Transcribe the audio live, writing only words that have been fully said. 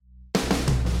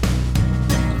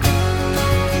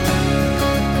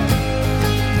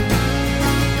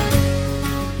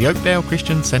the Oakdale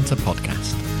Christian Centre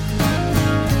podcast.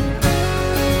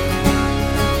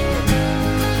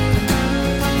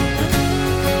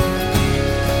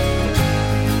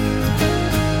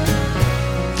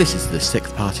 This is the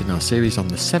sixth part in our series on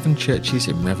the 7 churches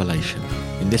in Revelation.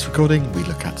 In this recording, we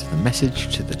look at the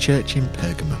message to the church in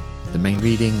Pergamum. The main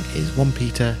reading is 1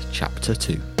 Peter chapter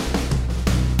 2.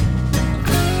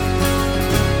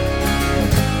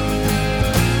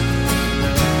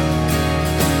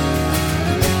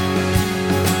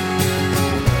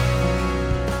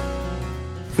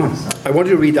 I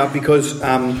wanted to read that because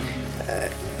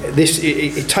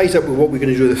it ties up with what we're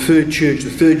going to do, the third church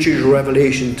of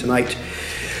Revelation tonight.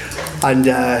 And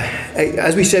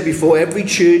as we said before, every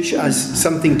church has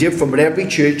something different, but every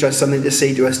church has something to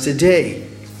say to us today.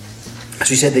 As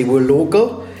we said, they were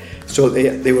local, so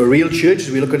they were real churches.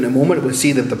 We look at in a moment, we'll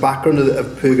see the background of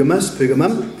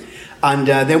Pergamum. And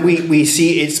then we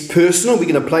see it's personal. We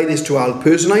can apply this to our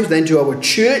personal lives, then to our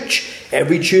church.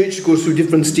 Every church goes through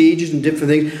different stages and different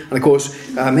things. And of course,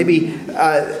 maybe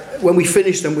when we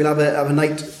finish them, we'll have a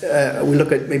night, we'll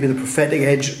look at maybe the prophetic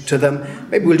edge to them.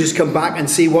 Maybe we'll just come back and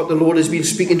see what the Lord has been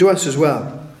speaking to us as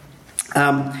well.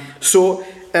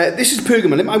 This is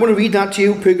Pergamum. I want to read that to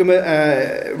you.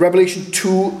 Pergamum, Revelation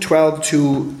 2:12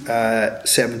 to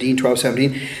 17.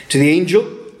 To the angel,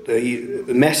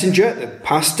 the messenger, the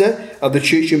pastor of the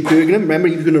church in Pergamum. Remember,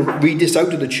 you're going to read this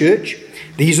out to the church.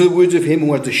 These are the words of him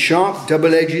who has the sharp,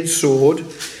 double-edged sword.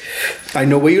 I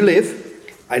know where you live.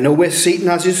 I know where Satan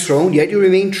has his throne, yet you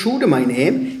remain true to my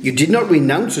name. You did not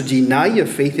renounce or deny your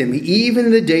faith in me, even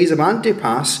in the days of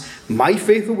Antipas, my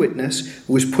faithful witness,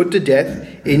 who was put to death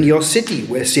in your city,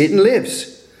 where Satan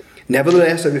lives.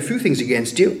 Nevertheless, I have a few things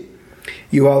against you.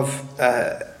 You have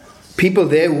people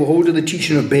there who hold to the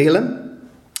teaching of Balaam,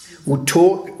 who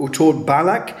taught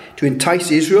Balak to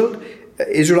entice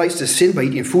Israelites to sin by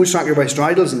eating food sacrificed to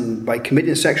idols and by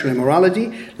committing sexual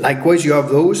immorality. Likewise, you have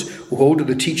those who hold to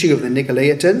the teaching of the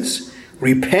Nicolaitans.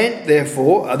 Repent,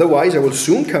 therefore, otherwise I will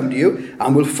soon come to you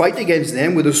and will fight against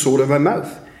them with the sword of my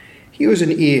mouth. He who has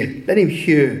an ear, let him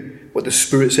hear what the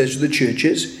Spirit says to the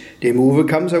churches. To him who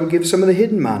overcomes, I will give some of the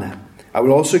hidden manna. I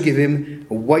will also give him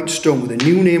a white stone with a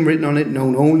new name written on it,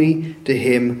 known only to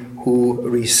him who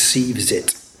receives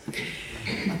it.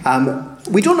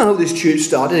 We don't know how this church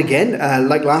started again,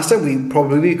 like last time,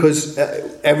 because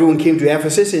everyone came to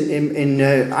Ephesus in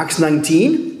Acts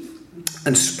 19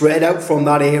 and spread out from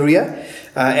that area.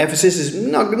 Ephesus is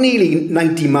not nearly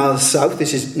 90 miles south.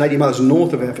 This is 90 miles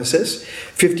north of Ephesus,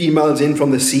 15 miles in from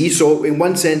the sea. So in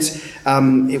one sense,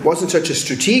 it wasn't such a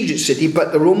strategic city,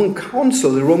 but the Roman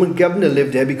consul, the Roman governor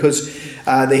lived there because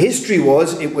the history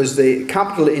was, it was the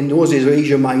capital in those days of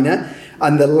Asia Minor,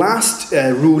 and the last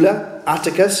ruler,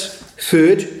 Atticus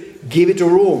III, gave it to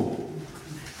Rome.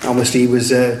 Obviously, he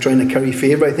was trying to curry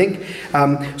favour, I think.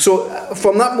 So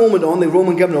from that moment on, the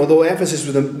Roman governor, although Ephesus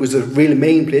was the really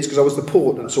main place, because that was the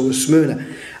port, and so was Smyrna.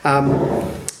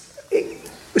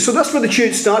 So that's where the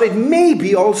church started.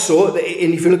 Maybe also,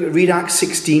 and if you read Acts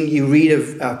 16, you read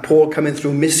of Paul coming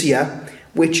through Mysia,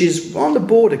 which is on the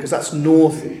border, because that's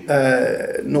northwest.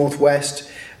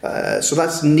 So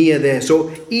that's near there.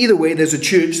 So either way, there's a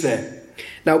church there.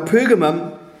 Now,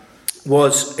 Pergamum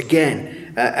was,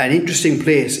 again, an interesting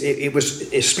place.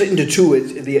 It's split into two.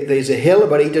 There's a hill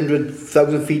about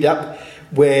 800,000 feet up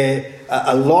where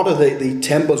a lot of the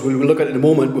temples, we'll look at in a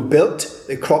moment, were built,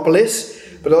 the Acropolis.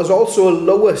 But there was also a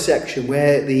lower section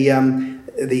where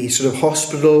the sort of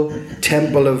hospital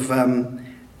temple of,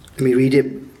 let me read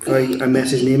it, I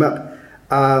mess his name up,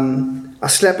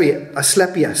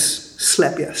 Asclepius,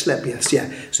 yeah.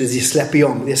 So there's the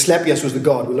Asclepion. The Asclepius was the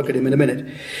god. We'll look at him in a minute.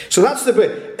 So that's the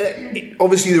bit.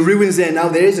 Obviously, the ruins there now.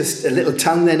 There is a little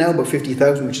town there now, about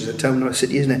 50,000, which is a town, not a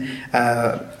city, isn't it?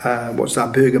 What's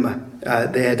that? Pergamum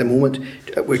there at the moment,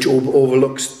 which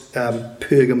overlooks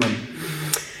Pergamum.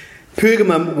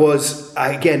 Pergamum was,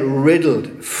 again,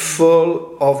 riddled,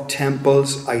 full of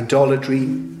temples, idolatry,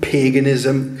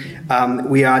 paganism.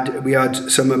 We had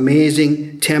some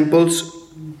amazing temples.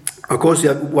 Of course, we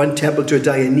had one temple to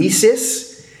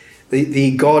Dionysus,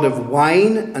 the god of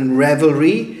wine and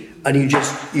revelry, and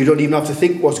you don't even have to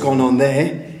think what's gone on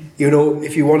there. You know,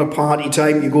 if you want a party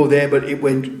time, you go there, but it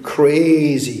went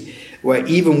crazy. Where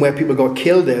people got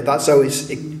killed there, that's how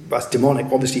that's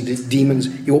demonic. Obviously, the demons,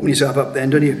 you open yourself up then,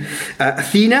 don't you?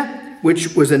 Athena,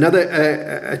 which was another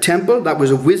a temple that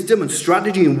was of wisdom and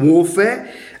strategy and warfare.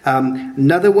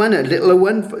 Another one, a littler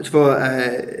one for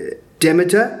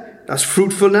Demeter. That's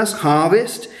fruitfulness,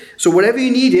 harvest. So whatever you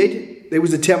needed, there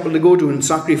was a temple to go to and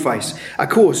sacrifice. Of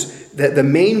course, the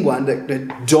main one that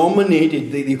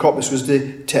dominated the Acropolis was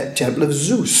the temple of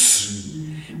Zeus,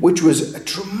 which was a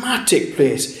dramatic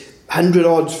place, 100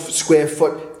 odd square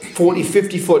foot, 40,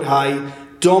 50 foot high,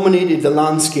 dominated the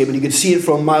landscape, and you could see it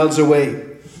from miles away.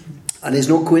 And there's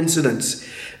no coincidence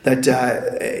that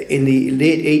in the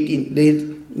late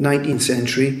 19th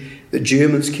century, the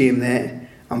Germans came there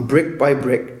and brick by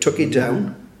brick took it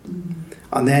down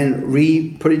and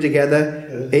then put it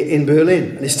together in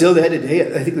Berlin. And it's still there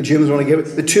today. I think the Germans want to give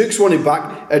it. The Turks want it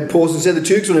back. Paulson said the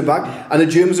Turks want it back, and the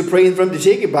Germans are praying for them to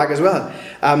take it back as well.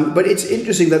 But it's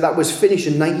interesting that was finished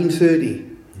in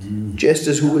 1930, just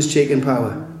as who was taking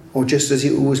power, or just as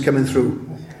who was coming through?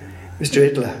 Mr.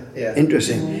 Hitler. Yeah.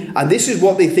 Interesting. And this is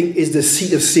what they think is the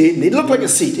seat of Satan. It looked like a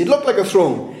seat. It looked like a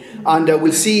throne. And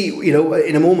we'll see,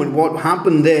 in a moment what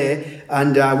happened there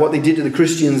and what they did to the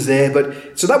Christians there.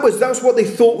 But so that was what they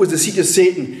thought was the seat of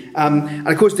Satan. And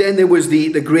of course, then there was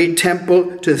the great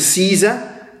temple to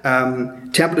Caesar,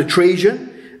 temple to Trajan.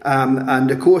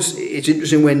 And of course, it's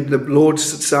interesting when the Lord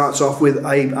starts off with,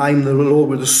 "I'm the Lord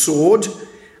with a sword."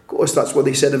 Of course, that's what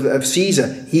they said of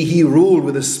Caesar. He ruled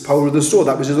with the power of the sword.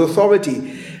 That was his authority.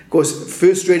 Of course,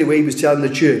 first straight away he was telling the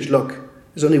church, look,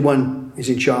 there's only one who's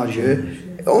in charge here.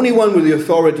 Only one with the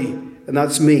authority, and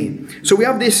that's me. So we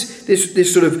have this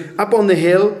sort of up on the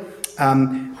hill.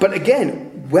 But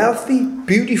again, wealthy,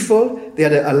 beautiful. They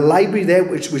had a library there,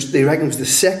 which they reckon was the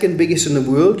second biggest in the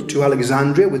world to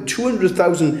Alexandria, with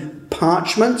 200,000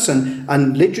 parchments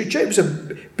and literature. It was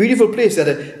a beautiful place. They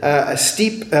had a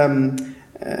steep...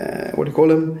 what do you call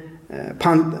them?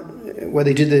 Where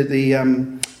they did the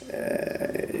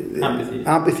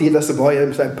amphitheatre. That's the boy.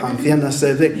 I'm saying Pantheon. That's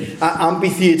the thing.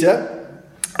 Amphitheatre,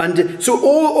 and so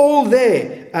all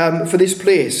there for this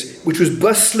place, which was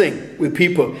bustling with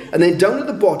people. And then down at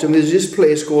the bottom, there's this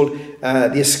place called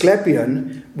the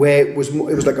Asclepion, where it was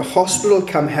like a hospital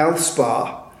come health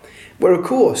spa, where of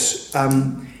course,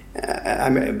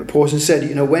 Paulson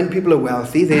said, when people are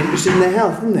wealthy, they're interested in their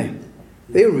health, aren't they?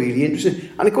 They're really interested.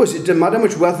 And of course, it doesn't matter how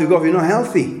much wealth you've got if you're not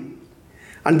healthy.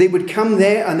 And they would come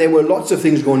there, and there were lots of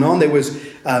things going on. There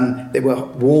were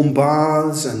warm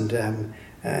baths and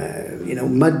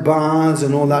mud baths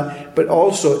and all that. But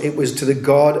also, it was to the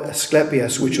god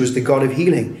Asclepius, which was the god of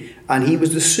healing, and he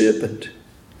was the serpent.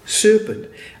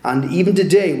 And even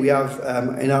today, we have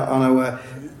on our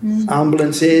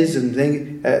ambulances and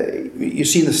things. You've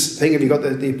seen this thing. Have you got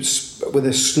the with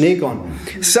a snake on?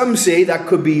 Some say that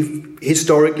could be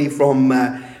historically from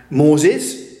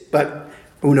Moses, but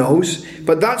who knows?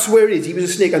 But that's where it is. He was a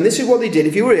snake, and this is what they did.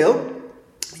 If you were ill,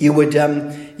 you would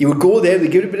go there. They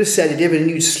give it a bit of sedative, and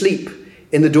you'd sleep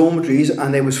in the dormitories,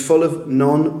 and they was full of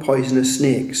non-poisonous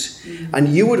snakes. And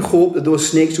you would hope that those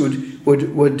snakes would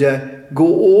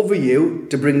go over you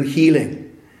to bring healing.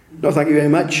 No, thank you very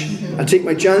much. I'll take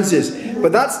my chances.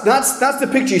 But that's the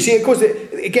picture. You see, of course,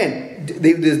 again,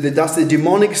 that's the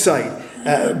demonic side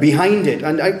behind it.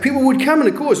 And people would come, and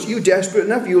of course, you're desperate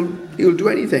enough, you'll do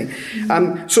anything.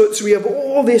 So we have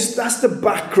all this. That's the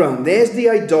background. There's the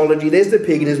idolatry. There's the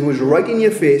paganism. It was right in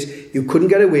your face. You couldn't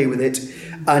get away with it,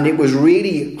 and it was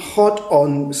really hot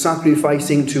on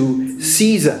sacrificing to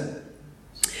Caesar.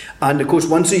 And of course,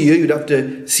 once a year, you'd have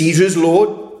to Caesar's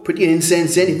Lord, put your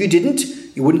incense in. If you didn't,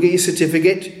 you wouldn't get your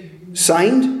certificate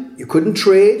signed. You couldn't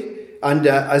trade. And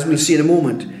as we'll see in a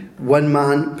moment, one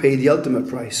man paid the ultimate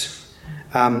price.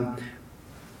 But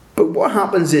what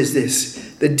happens is this.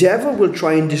 The devil will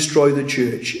try and destroy the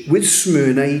church. With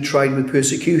Smyrna, he tried with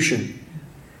persecution.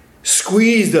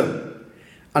 Squeeze them.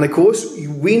 And of course,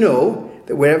 we know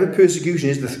that wherever persecution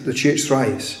is, the church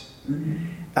thrives.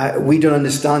 We don't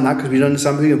understand that because we don't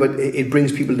understand the thing, but it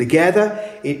brings people together.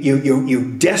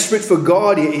 You're desperate for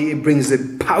God. It brings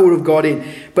the power of God in.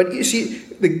 But you see,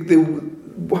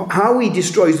 how he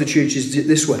destroys the church is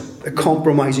this way: a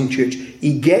compromising church.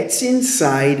 He gets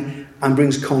inside and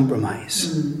brings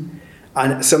compromise.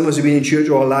 And some of us have been in church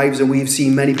all our lives, and we've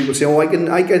seen many people say, "Oh, I'm going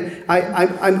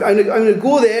to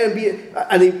go there and be,"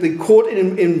 and they quote it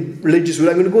in religious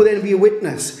world. I'm going to go there and be a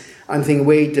witness. And think,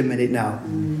 wait a minute now.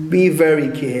 Be very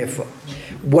careful.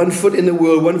 One foot in the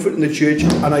world, one foot in the church.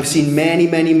 And I've seen many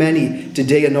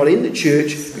today are not in the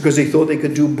church because they thought they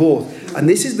could do both. And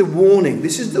this is the warning.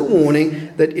 This is the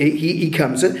warning that he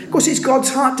comes. And of course, it's God's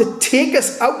heart to take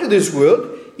us out of this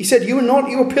world. He said,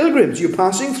 you're pilgrims. You're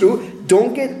passing through.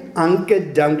 Don't get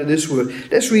anchored down to this world.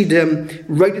 Let's read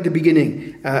right at the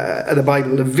beginning of the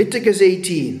Bible. Leviticus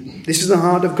 18. This is the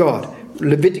heart of God.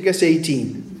 Leviticus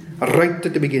 18. Right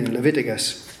at the beginning,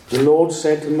 Leviticus. The Lord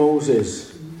said to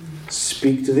Moses,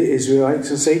 "Speak to the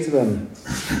Israelites and say to them,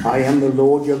 I am the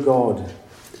Lord your God.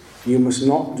 You must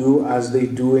not do as they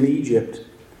do in Egypt,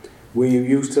 where you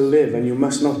used to live, and you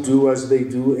must not do as they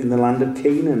do in the land of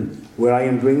Canaan, where I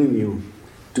am bringing you.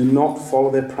 Do not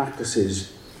follow their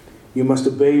practices. You must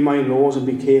obey my laws and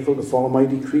be careful to follow my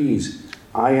decrees.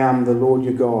 I am the Lord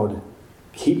your God.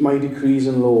 Keep my decrees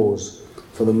and laws,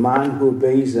 for the man who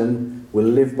obeys them will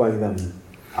live by them.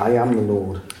 I am the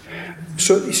Lord.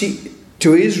 So, you see,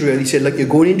 to Israel, he said, like, you're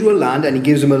going into a land, and he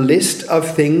gives them a list of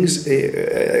things.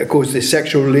 Of course, the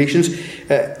sexual relations,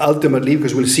 ultimately,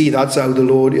 because we'll see that's how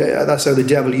the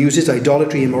devil uses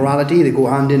idolatry, immorality. They go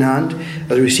hand in hand,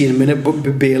 as we see in a minute,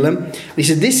 Balaam. And he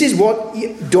said, this is what,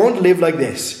 don't live like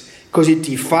this, because it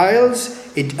defiles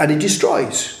and it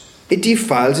destroys. It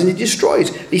defiles and it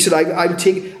destroys. He said,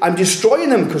 I'm destroying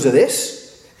them because of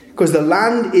this, because the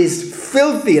land is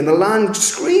filthy and the land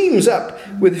screams up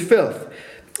with filth.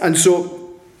 And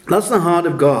so that's the heart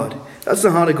of God. That's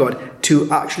the heart of God, to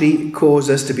actually cause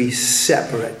us to be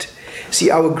separate.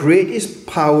 See, our greatest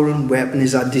power and weapon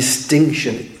is our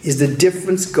distinction, is the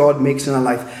difference God makes in our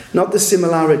life, not the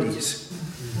similarities.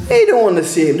 They don't want the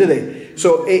same, do they?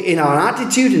 So in our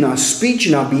attitude, in our speech,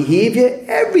 in our behavior,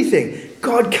 everything,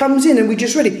 God comes in and we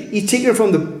just ready. He's taken it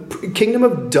from the kingdom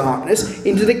of darkness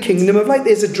into the kingdom of light.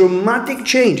 There's a dramatic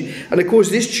change. And of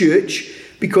course, this church,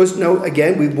 because now,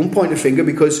 again, we won't point a finger,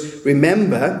 because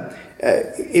remember,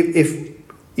 if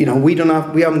you know, we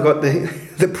haven't got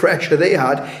the pressure they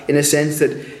had, in a sense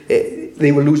that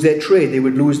they would lose their trade, they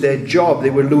would lose their job, they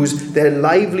would lose their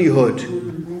livelihood.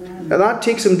 Now that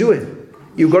takes some doing.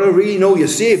 You've got to really know you're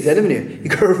saved, haven't you?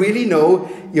 You've got to really know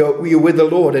you're with the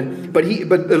Lord. But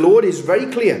the Lord is very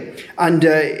clear. And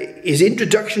his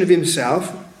introduction of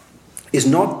himself is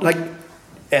not like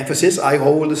Ephesus. I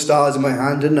hold the stars in my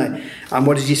hand, didn't I? And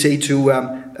what does he say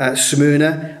to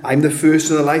Smyrna? I'm the first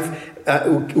in the life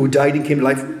who died and came to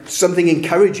life. Something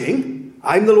encouraging.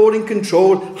 I'm the Lord in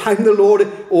control. I'm the Lord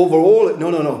over all.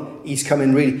 No. He's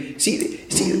coming really. See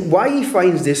why he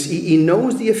finds this. He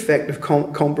knows the effect of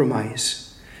compromise.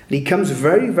 And he comes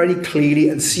very, very clearly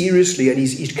and seriously, and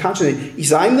he's catching it. He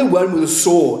says, I'm the one with a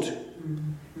sword.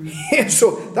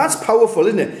 So that's powerful,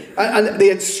 isn't it? And they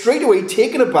had straight away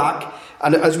taken it back.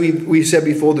 And as we said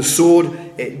before, the sword,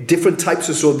 different types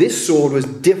of sword. This sword was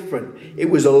different.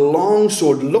 It was a long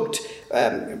sword, looked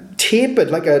tapered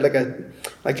like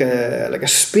a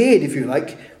spade, if you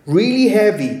like, really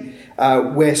heavy.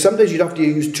 Where sometimes you'd have to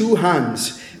use two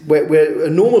hands. Where a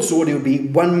normal sword, it would be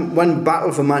one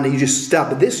battle for man, and you just stab.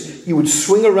 But this, you would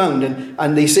swing around,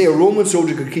 and they say a Roman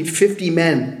soldier could keep 50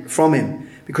 men from him,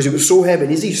 because it was so heavy.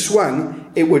 And as he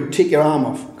swung, it would take your arm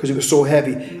off, because it was so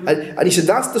heavy. And he said,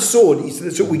 that's the sword. He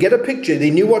said, so we get a picture. They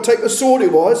knew what type of sword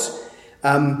it was.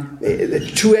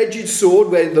 A two-edged sword,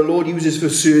 where the Lord uses for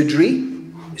surgery.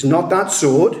 It's not that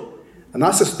sword. And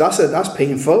that's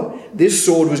painful. This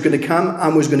sword was going to come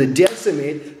and was going to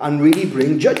decimate and really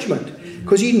bring judgment.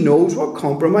 Because he knows what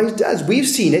compromise does. We've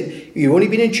seen it. You've only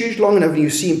been in church long enough, and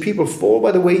you've seen people fall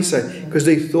by the wayside because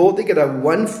they thought they could have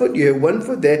 1 foot here, 1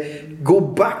 foot there, go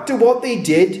back to what they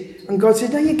did. And God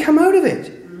said, no, you come out of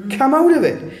it. Come out of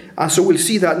it. And so we'll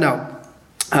see that now.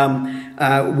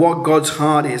 What God's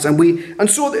heart is.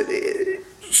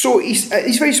 So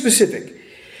he's very specific.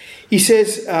 He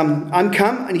says, I'm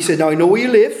come, and he said, now I know where you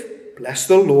live. Bless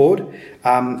the Lord.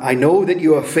 I know that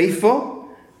you are faithful.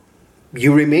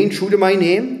 You remain true to my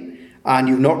name, and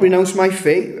you've not renounced my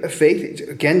faith.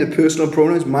 Again, the personal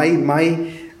pronouns, my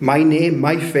name,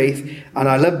 my faith. And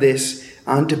I love this,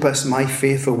 Antipas, my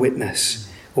faithful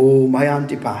witness. Oh, my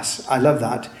Antipas. I love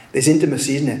that. There's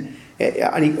intimacy, isn't it?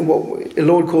 And the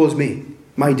Lord calls me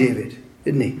my David,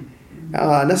 isn't he?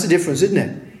 And that's the difference, isn't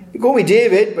it? You call me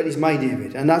David, but he's my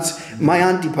David. And that's my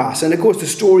Antipas. And of course, the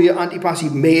story of Antipas, he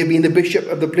may have been the bishop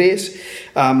of the place.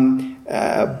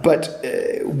 But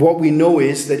what we know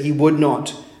is that he would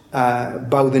not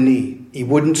bow the knee. He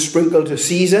wouldn't sprinkle to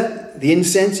Caesar the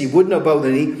incense. He would not bow the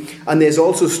knee. And there's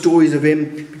also stories of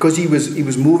him, because he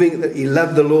was moving, he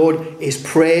loved the Lord, his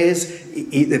prayers.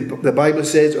 The Bible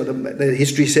says, or the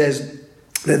history says,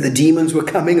 that the demons were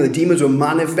coming, and the demons were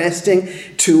manifesting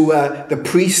to the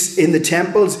priests in the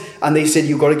temples, and they said,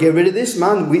 you've got to get rid of this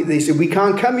man. They said, we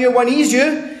can't come here when he's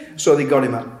here. So they got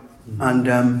him out. And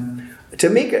to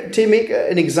make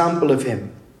an example of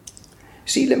him.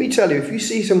 See, let me tell you, if you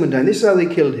see someone dying, this is how they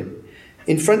killed him.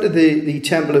 In front of the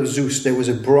temple of Zeus, there was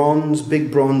a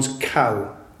big bronze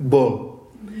cow,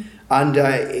 bull. And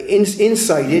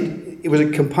inside it was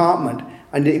a compartment,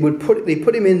 and they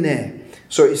put him in there.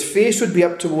 So his face would be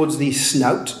up towards the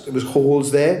snout. There was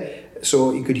holes there,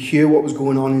 so you could hear what was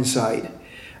going on inside.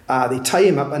 They tie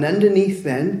him up, and underneath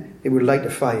then, they would light a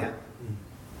fire.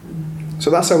 So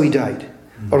that's how he died.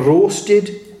 Roasted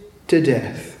to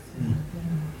death.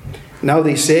 Now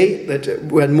they say that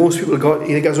when most people got,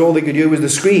 because all they could hear was the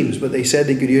screams, but they said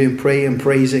they could hear him pray and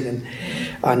praising.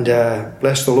 And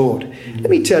bless the Lord. Let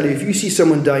me tell you, if you see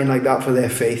someone dying like that for their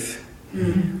faith,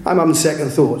 I'm having second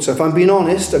thoughts. So if I'm being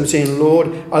honest, I'm saying, Lord,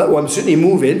 I'm certainly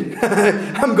moving.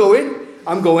 I'm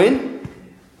going.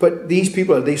 But these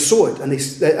people, they saw it, and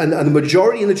the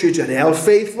majority in the church had held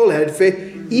faithful, had faith,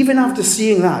 even after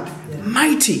seeing that.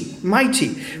 Mighty.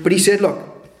 But he said, look,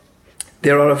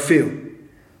 there are a few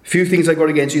things I got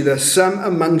against you. There are some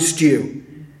amongst you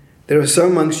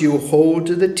who hold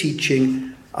to the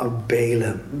teaching of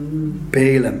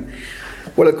Balaam.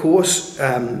 Well, of course,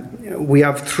 we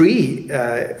have three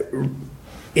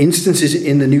instances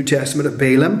in the New Testament of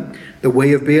Balaam: the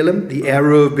way of Balaam, the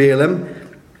error of Balaam,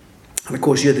 and of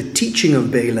course, you have the teaching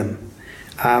of Balaam.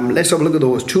 Let's have a look at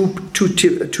those. 2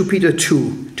 Peter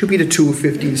 2,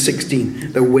 15,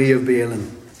 16, the way of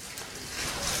Balaam.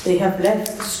 They have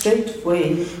left the straight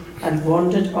way and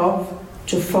wandered off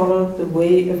to follow the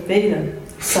way of Balaam,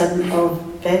 son of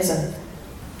Bezer,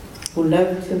 who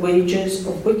loved the wages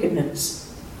of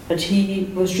wickedness, but he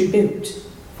was rebuked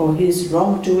for his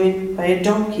wrongdoing by a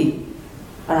donkey,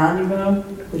 an animal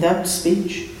without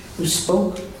speech, who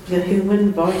spoke with a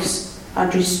human voice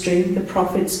and restrained the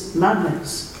prophet's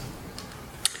madness.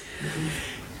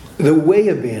 The way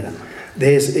of Balaam.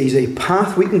 There's a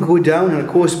path we can go down, and of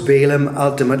course Balaam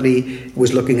ultimately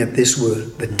was looking at this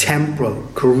world, the temporal,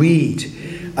 greed.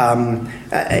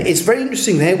 It's very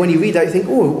interesting there when you read that, you think,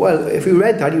 oh, well, if you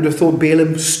read that, you'd have thought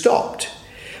Balaam stopped.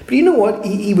 But you know what?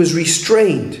 He was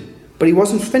restrained, but he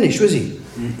wasn't finished, was he?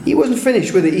 He wasn't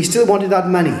finished with it. He still wanted that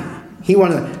money. He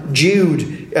wanted.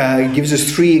 Jude gives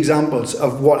us 3 examples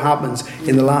of what happens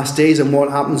in the last days and what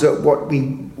happens, what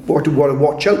to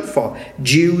watch out for.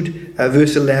 Jude,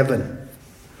 verse 11.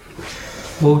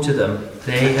 Woe to them!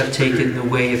 They have taken the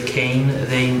way of Cain.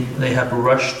 They have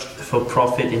rushed for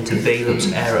profit into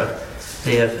Balaam's error.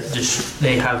 They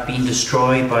have been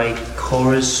destroyed by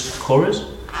Korah's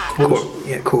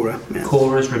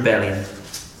rebellion.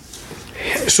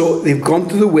 So they've gone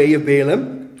to the way of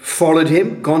Balaam, followed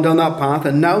him, gone down that path,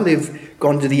 and now they've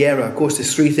gone to the error. Of course,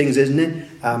 there's 3 things, isn't it?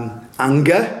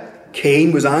 Anger.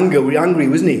 Cain was angry,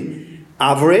 wasn't he?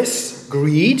 Avarice,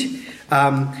 greed,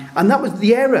 and that was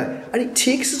the error. And it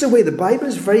takes us away. The Bible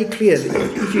is very clear that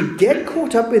if you get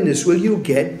caught up in this, well, you'll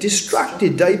get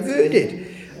distracted, diverted.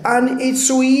 And it's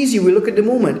so easy. We look at the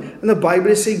moment, and the Bible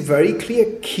is saying very clear,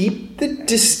 keep the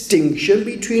distinction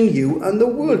between you and the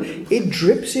world. It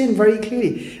drips in very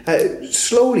clearly,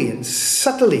 slowly and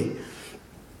subtly.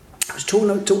 I was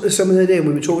talking to someone the other day, and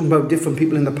we were talking about different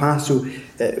people in the past who,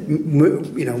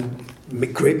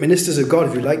 great ministers of God,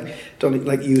 if you like. Don't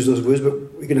like to use those words, but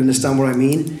you can understand what I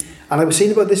mean. And I was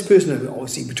saying about this person, and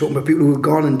obviously we're talking about people who have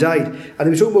gone and died. And I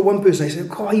was talking about one person, I said,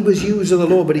 God, he was used of the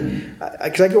Lord, but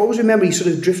because I can always remember he sort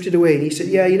of drifted away. And he said,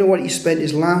 yeah, you know what, he spent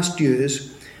his last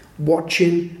years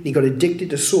watching, he got addicted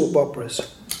to soap operas.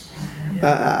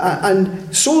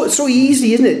 And so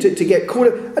easy, isn't it, to get caught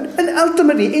up. And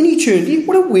ultimately, in eternity,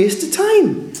 what a waste of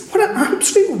time. What an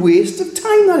absolute waste of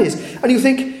time that is. And you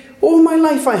think, all my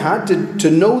life I had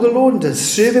to know the Lord and to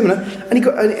serve him,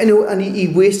 and he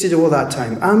wasted all that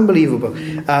time. Unbelievable.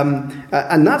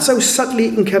 And that's how subtly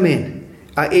it can come in.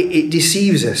 It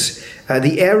deceives us.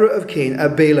 The error of Cain,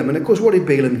 Balaam. And of course, what did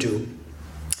Balaam do?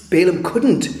 Balaam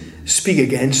couldn't speak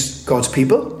against God's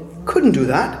people. Couldn't do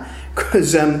that.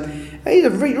 Because it's a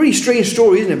very strange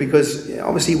story, isn't it? Because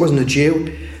obviously he wasn't a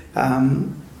Jew.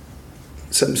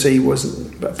 Some say he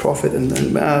wasn't a prophet,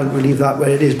 and I'll leave that where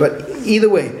it is. But either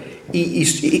way,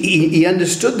 he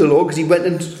understood the Lord because he went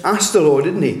and asked the Lord,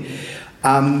 didn't he?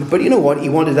 But you know what? He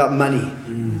wanted that money,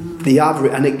 the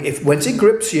average. And once it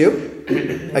grips you,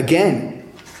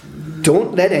 again,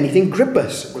 don't let anything grip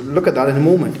us. We'll look at that in a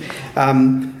moment.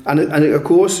 And of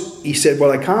course, he said,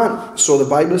 well, I can't. So the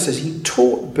Bible says he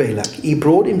taught Balak. He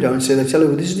brought him down and said, I tell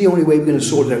you, this is the only way we're going to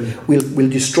sort it out. We'll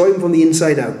destroy him from the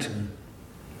inside out.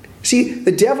 See,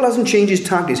 the devil hasn't changed his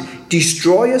tactics.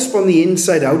 Destroy us from the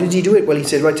inside out. How did he do it? Well, he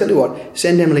said, right, tell you what,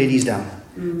 send them ladies down.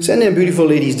 Send them beautiful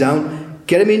ladies down.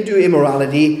 Get them into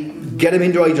immorality. Get them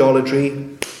into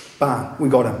idolatry. Bam, we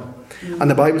got them.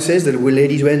 And the Bible says that when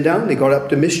ladies went down, they got up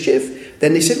to mischief.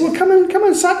 Then they said, well, come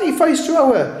and sacrifice to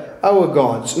our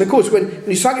gods. And of course, when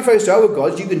you sacrifice to our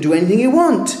gods, you can do anything you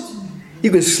want.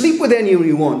 You can sleep with anyone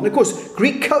you want. And of course,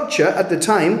 Greek culture at the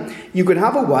time, you could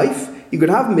have a wife, you could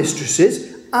have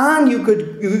mistresses, and you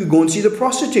could go and see the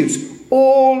prostitutes.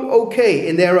 All okay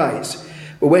in their eyes.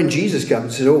 But when Jesus comes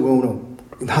and says, oh no,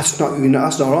 that's not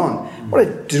on. What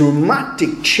a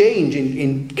dramatic change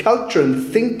in culture and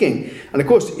thinking. And of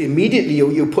course, immediately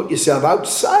you put yourself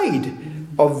outside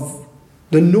of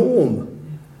the norm.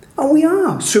 And we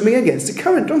are swimming against the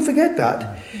current. Don't forget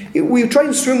that. If we try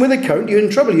and swim with the current, you're in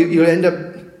trouble. You'll end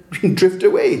up drift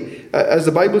away, as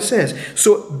the Bible says.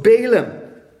 So Balaam,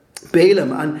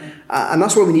 and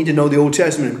that's why we need to know the Old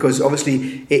Testament, because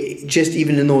obviously, just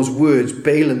even in those words,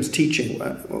 Balaam's teaching,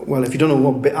 well, if you don't know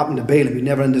what happened to Balaam, you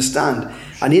never understand.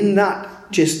 And in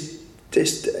that just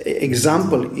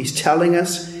example, he's telling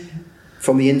us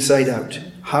from the inside out.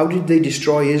 How did they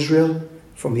destroy Israel?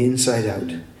 From the inside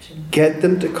out. Get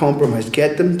them to compromise,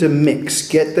 get them to mix,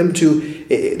 get them to,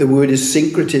 the word is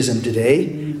syncretism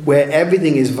today, where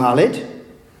everything is valid.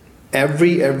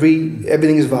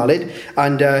 Everything is valid.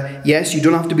 And yes, you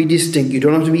don't have to be distinct, you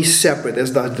don't have to be separate.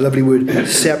 There's that lovely word,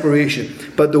 separation.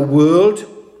 But the world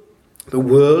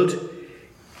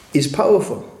is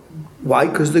powerful. Why?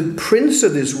 Because the prince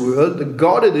of this world, the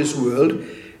god of this world,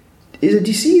 is a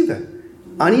deceiver.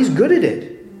 And he's good at it.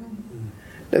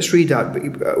 Let's read that,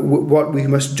 what we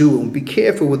must do, and be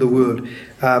careful with the world.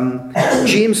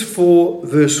 James 4,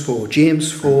 verse 4.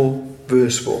 James 4,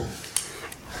 verse 4.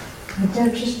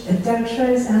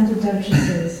 Adulterers and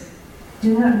adulteresses,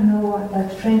 do not know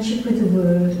that friendship with the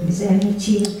world is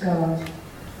enmity with God.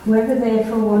 Whoever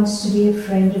therefore wants to be a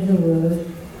friend of the world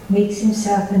makes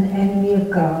himself an enemy of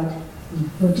God.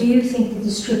 Or do you think that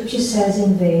the scripture says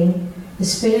in vain, the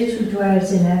Spirit who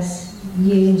dwells in us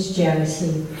yearns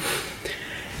jealousy?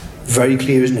 Very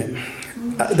clear, isn't it?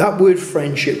 That word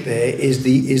friendship there is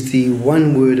the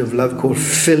one word of love called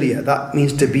philia. That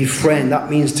means to be friend. That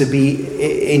means to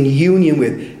be in union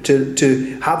with,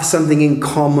 to have something in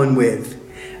common with.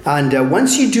 And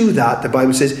once you do that, the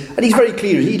Bible says, and he's very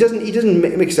clear, he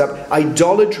doesn't mix up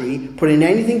idolatry, putting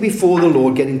anything before the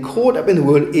Lord, getting caught up in the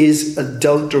world, is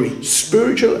adultery,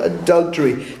 spiritual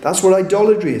adultery. That's what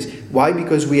idolatry is. Why?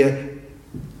 Because we are,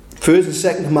 first and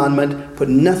second commandment, put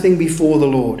nothing before the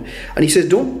Lord. And he says,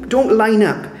 don't line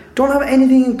up. Don't have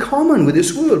anything in common with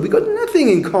this world. We've got nothing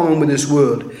in common with this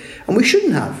world. And we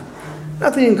shouldn't have.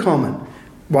 Nothing in common.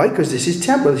 Why? Because this is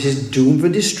temporal. This is doomed for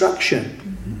destruction.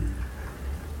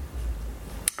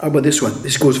 How about this one?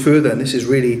 This goes further, and this is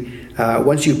really,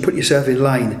 once you put yourself in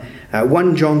line,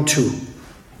 1 John 2.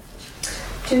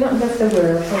 Do not love the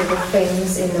world or the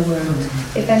things in the world.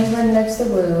 If anyone loves the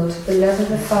world, the love of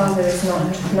the Father is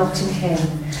not in him.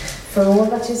 For all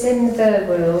that is in the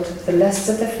world, the lusts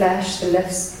of the flesh, the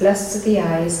lusts of the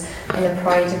eyes, and the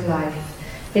pride of life,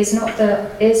 is not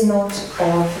of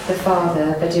the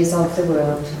Father, but is of the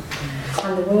world.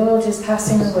 And the world is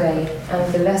passing away,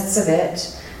 and the lusts of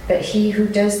it, but he who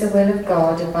does the will of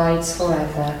God abides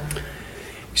forever.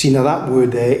 See, now that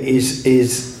word there is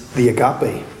the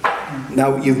agape.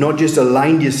 Now, you've not just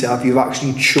aligned yourself, you've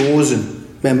actually chosen.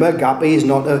 Remember, agape is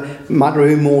not a matter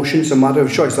of emotion, it's a matter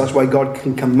of choice. That's why God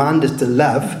can command us to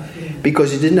love,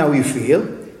 because it isn't how you feel,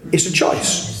 it's a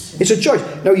choice. It's a choice.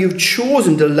 Now, you've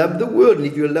chosen to love the world, and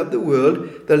if you love the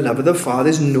world, the love of the Father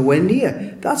is nowhere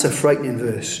near. That's a frightening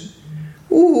verse.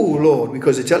 Oh, Lord,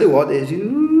 because I tell you what,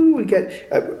 we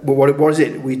get, what is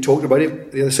it? We talked about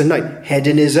it the other Sunday.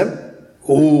 Hedonism,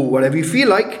 whatever you feel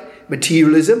like.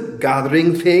 Materialism,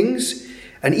 gathering things,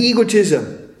 and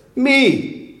egotism,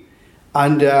 me.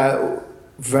 And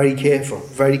very careful.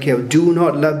 Do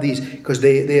not love these, because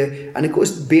they. And of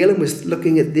course, Balaam was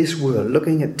looking at this world,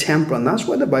 looking at temporal, and that's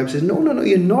why the Bible says, no,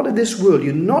 you're not of this world.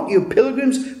 You're not. You're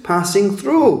pilgrims passing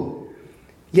through.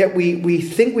 Yet we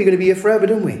think we're going to be here forever,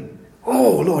 don't we?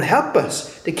 Oh, Lord, help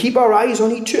us to keep our eyes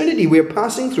on eternity. We're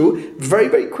passing through very,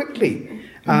 very quickly.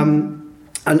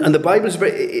 And the Bible is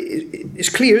it's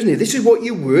clear, isn't it? This is what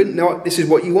you were, now this is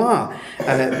what you are.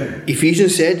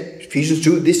 Ephesians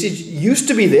 2, this used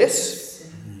to be this,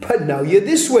 but now you're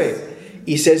this way.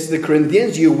 He says to the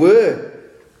Corinthians, you were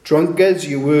drunkards,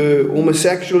 you were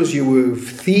homosexuals, you were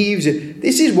thieves.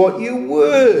 This is what you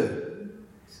were.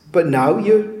 But now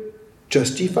you're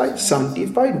justified,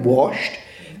 sanctified, washed.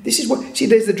 This is what, see,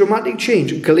 there's the dramatic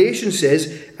change. Galatians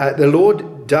says, the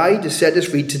Lord died to set us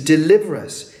free, to deliver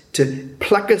us, to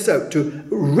pluck us out, to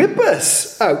rip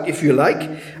us out, if you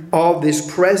like, of this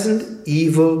present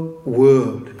evil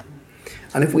world.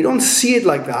 And if we don't see it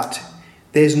like that,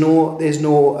 there's no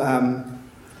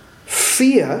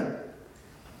fear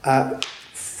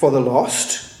for the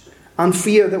lost, and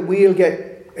fear that we'll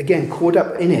get, again, caught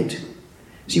up in it.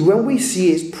 See, when we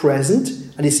see it's present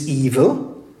and it's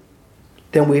evil,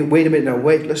 then wait a minute now,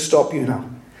 let's stop you now.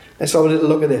 Let's have a little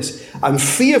look at this. I'm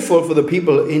fearful for the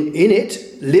people in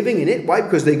it, living in it. Why?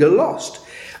 Because they get lost.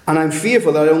 And I'm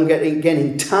fearful that I don't get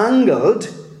entangled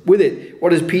with it. What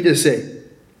does Peter say?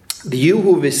 You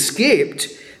who have escaped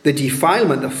the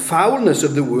defilement, the foulness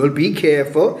of the world, be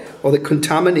careful, or the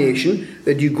contamination,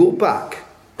 that you go back.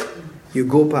 You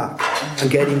go back and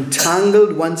get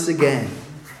entangled once again.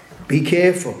 Be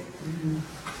careful.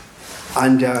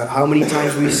 And how many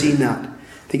times have we seen that?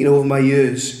 thinking over my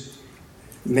years,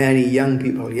 many young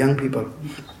people.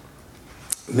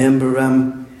 Remember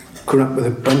growing up with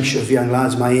a bunch of young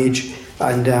lads my age,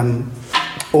 and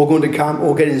all going to camp,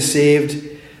 all getting saved.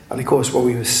 And of course,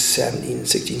 we were 16,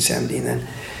 17 then,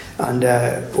 and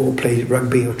all played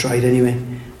rugby, or tried anyway.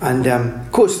 And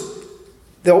of course,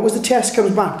 always the test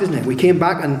comes back, doesn't it? We came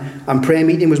back and prayer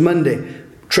meeting was Monday.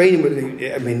 Training,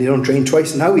 they don't train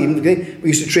twice now. We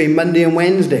used to train Monday and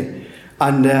Wednesday.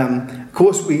 And of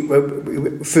course, we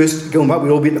first going back,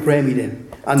 we'd all be at the prayer meeting.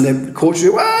 And the coach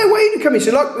said, why are you coming? He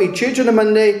said, look, we church on a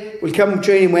Monday, we'll come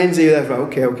training Wednesday.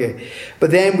 Okay.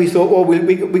 But then we thought, well,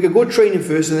 we could go training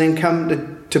first and then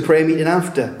come to prayer meeting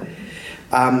after.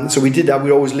 So we did that. We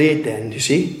were always late then, you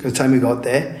see, by the time we got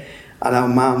there. And our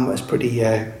mum was pretty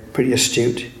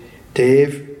astute.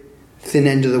 Dave, thin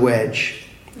end of the wedge,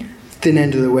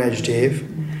 Dave.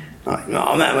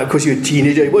 Oh, man, of course you're a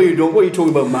teenager. What are you talking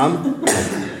about, mum?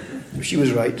 She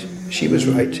was right.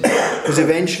 Because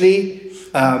eventually,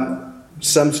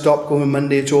 some stopped going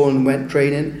Monday at all and went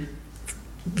training.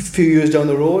 A few years down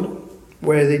the road,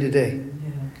 where are they today?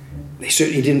 They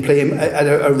certainly didn't play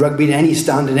a rugby in any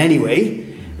standard anyway.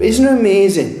 But isn't it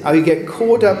amazing how you get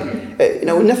caught up?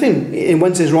 Nothing in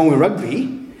one sense wrong with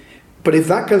rugby, but if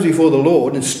that comes before the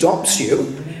Lord and stops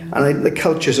you, and the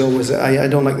culture's always, I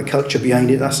don't like the culture behind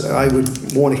it. I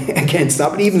would warn against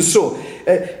that. But even so,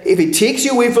 if it takes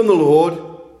you away from the Lord,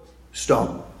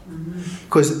 stop,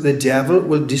 because the devil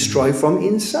will destroy from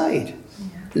inside,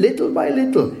 little by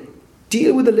little.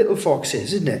 Deal with the little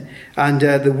foxes, isn't it? And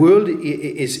the world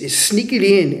is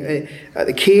sneakily in.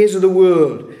 The cares of the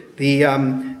world,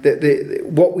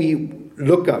 what we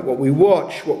look at, what we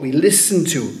watch, what we listen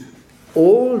to,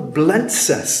 all blunts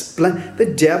us.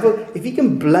 The devil, if he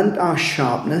can blunt our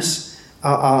sharpness,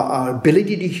 our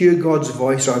ability to hear God's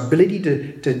voice, our ability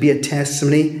to be a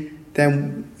testimony,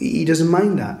 then he doesn't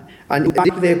mind that. And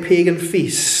their pagan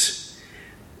feasts,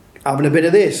 having a bit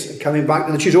of this, coming back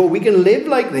to the church. We can live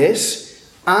like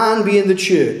this and be in the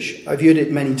church. I've heard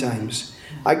it many times.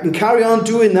 I can carry on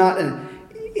doing that, and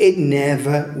it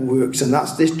never works. And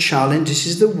that's this challenge. This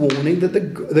is the warning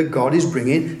that God is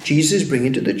bringing, Jesus is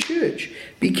bringing to the church.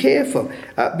 Be careful,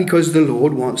 because the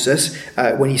Lord wants us,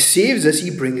 when he saves us,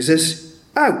 he brings us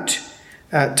out.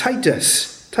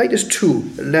 Titus 2,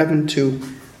 11 to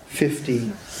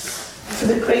 15. For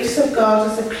the grace of God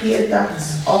has appeared that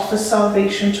offers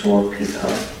salvation to all people.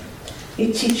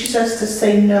 It teaches us to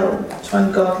say no to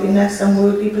ungodliness and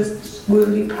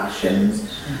worldly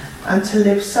passions, and to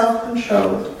live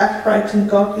self-controlled, upright and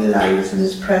godly lives in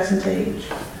this present age,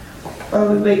 while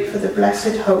we wait for the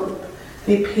blessed hope,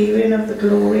 the appearing of the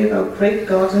glory of our great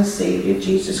God and Saviour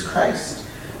Jesus Christ,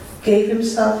 gave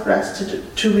himself rest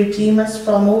to redeem us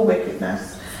from all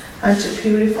wickedness, and to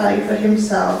purify for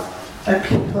himself a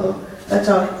people that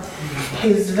are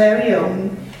his very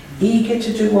own, eager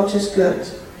to do what is good.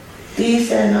 These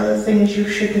then are the things you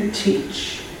should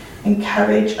teach,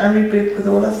 encourage and rebuke with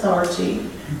all authority.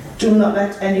 Do not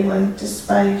let anyone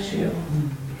despise you.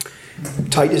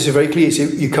 Titus is very clear.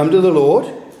 You come to the Lord,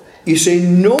 you say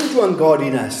no to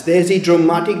ungodliness. There's a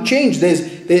dramatic change. There's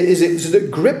a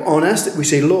grip on us that we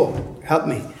say, Lord, help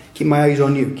me. Keep my eyes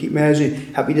on you. Keep my eyes on you.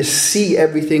 Help me to see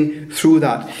everything through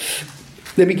that.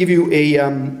 Let me give you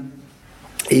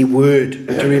a word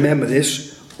to remember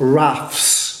this.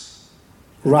 Rafts.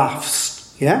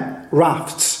 Yeah?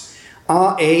 Rafts.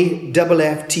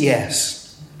 RAFFTS.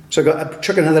 So I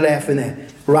chuck another F in there.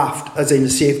 Raft, as in a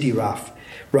safety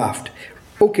raft.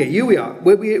 Okay, here we are.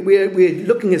 We're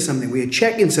looking at something. We're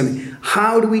checking something.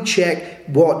 How do we check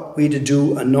what we're to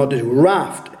do and not to do?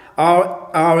 Raft.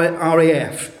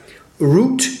 RAF.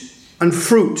 Root and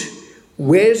fruit.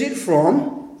 Where is it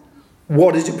from?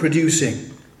 What is it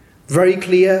producing? Very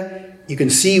clear. You can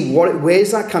see where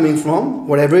is that coming from,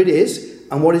 whatever it is,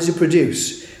 and what does it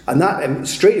produce? And that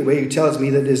straight away tells me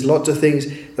that there's lots of things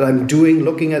that I'm doing,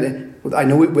 looking at it. I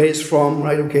know where it's from,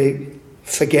 right? Okay,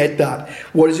 forget that.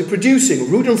 What is it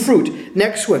producing? Root and fruit.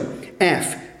 Next one,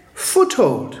 F,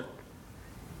 foothold.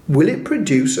 Will it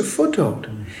produce a foothold?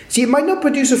 See, it might not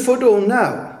produce a foothold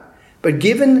now, but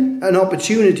given an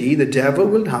opportunity, the devil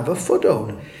will have a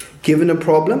foothold. Given a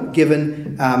problem,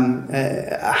 given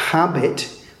a habit,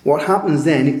 what happens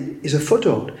then is a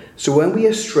foothold. So when we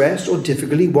are stressed or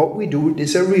difficulty, what we do,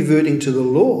 instead of reverting to the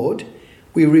Lord,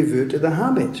 we revert to the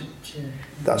habit.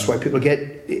 That's why people get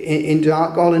into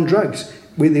alcohol and drugs.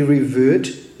 When they revert,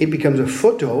 it becomes a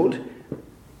foothold.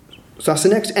 So that's the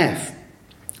next F.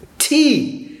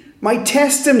 T, my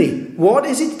testimony. What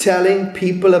is it telling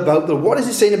people about what is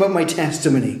it saying about my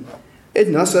testimony?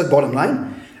 That's the bottom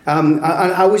line. And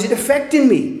how is it affecting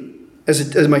me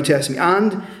as my testimony?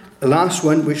 And the last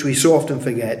one, which we so often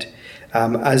forget,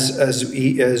 as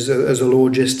the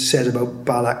Lord just said about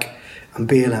Balak and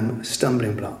Balaam,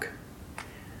 stumbling block.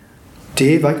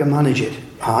 Dave, I can manage it.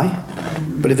 Aye.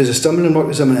 But if there's a stumbling block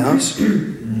to someone else,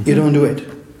 you don't do it.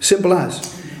 Simple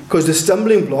as. Because the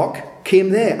stumbling block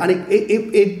came there, and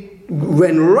it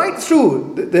went right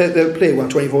through the play. Well,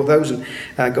 24,000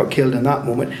 got killed in that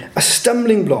moment. A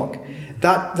stumbling block,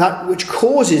 that which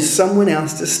causes someone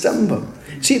else to stumble.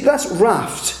 See, that's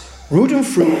raft, root and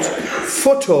fruit,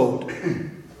 foothold,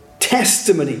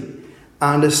 testimony,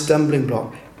 and a stumbling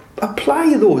block.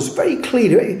 Apply those very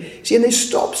clearly. See, and it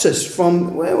stops us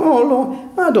from, well,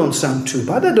 Lord, that don't sound too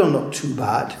bad. That don't look too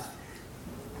bad.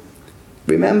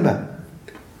 Remember,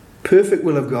 perfect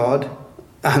will of God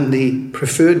and the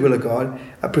preferred will of God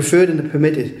are preferred and the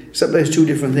permitted. Sometimes two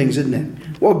different things, isn't it?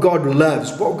 What God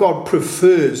loves, what God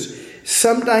prefers.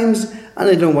 Sometimes, and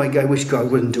I don't know why I wish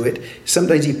God wouldn't do it,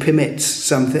 sometimes he permits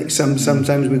something.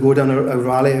 Sometimes we go down a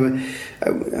rally,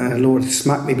 Lord,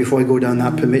 smack me before I go down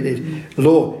that permitted.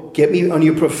 Lord, get me on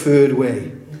your preferred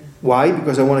way. Why?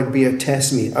 Because I want to be a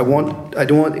testimony. I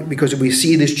don't want, because we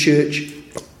see this church,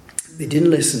 they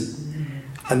didn't listen.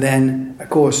 And then,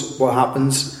 of course, what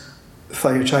happens?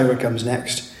 Thyatira comes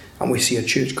next, and we see a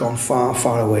church gone far,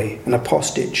 far away, an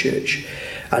apostate church.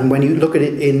 And when you look at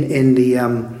it in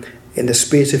the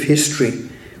space of history,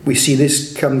 we see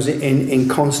this comes in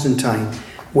Constantine,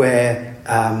 where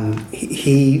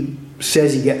he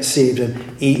says he gets saved, and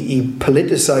he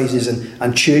politicizes,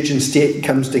 and church and state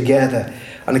comes together.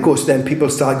 And of course, then people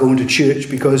start going to church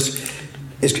because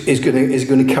it's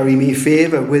going to carry me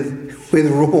favour with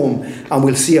Rome, and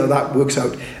we'll see how that works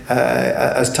out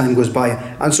as time goes by.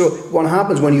 And so, what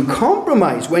happens when you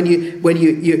compromise, when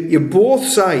you're both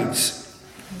sides,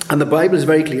 and the Bible is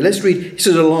very clear. Let's read. This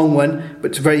is a long one,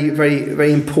 but it's very, very,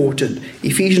 very important.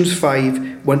 Ephesians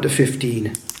 5,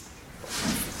 1-15.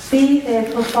 Be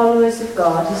therefore followers of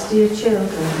God as dear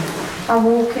children, and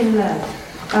walk in love,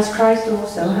 as Christ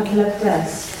also hath loved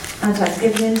us, and hath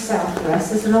given himself for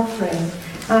us as an offering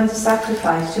and a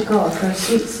sacrifice to God for a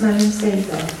sweet-smelling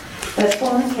savour. But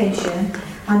fornication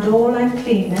and all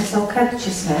uncleanness or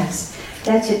covetousness,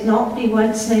 let it not be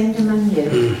once named among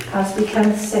you, as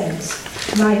becometh saints,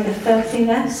 neither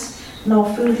filthiness, nor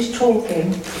foolish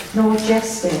talking, nor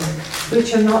jesting,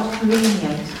 which are not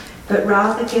convenient, but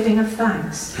rather giving of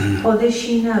thanks. For this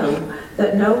ye know,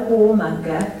 that no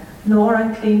whoremonger, nor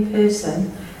unclean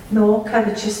person, nor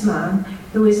covetous man,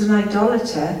 who is an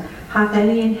idolater, hath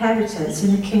any inheritance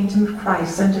in the kingdom of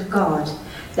Christ and of God.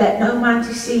 Let no man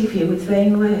deceive you with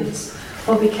vain words,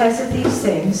 for because of these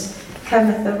things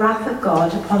cometh the wrath of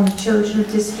God upon the children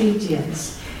of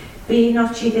disobedience. Be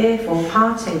not ye therefore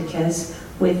partakers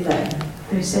with them.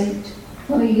 Verse 8.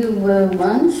 For you were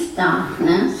once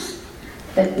darkness,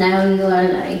 but now you are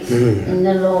light in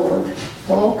the Lord.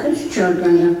 Walk as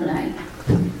children of light.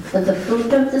 For the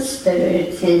fruit of the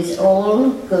Spirit is all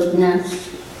goodness,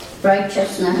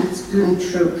 righteousness, and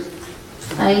truth,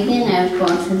 finding out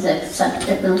what is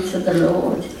acceptable to the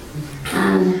Lord,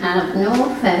 and have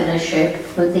no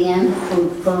fellowship with the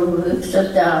unfruitful works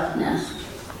of darkness,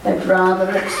 but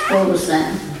rather expose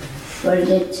them. For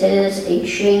it is a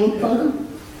shameful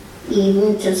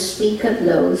even to speak of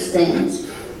those things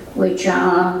which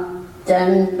are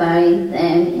done by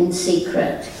them in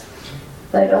secret.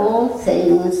 But all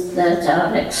things that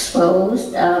are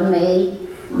exposed are made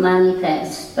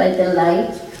manifest by the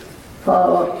light,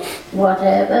 for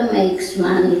whatever makes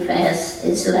manifest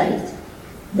is light.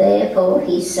 Therefore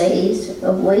he says,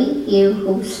 awake you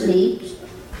who sleep,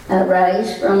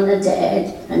 arise from the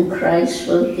dead, and Christ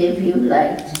will give you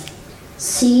light.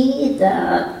 See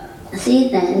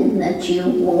then that you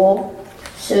walk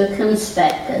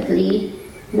circumspectly,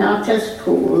 not as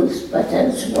fools, but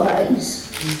as wise.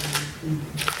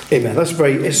 Amen.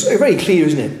 It's very clear,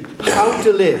 isn't it? How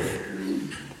to live.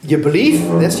 Your belief,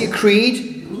 that's your creed.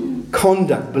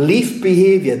 Conduct, belief,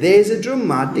 behaviour. There's a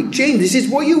dramatic change. This is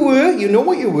what you were. You know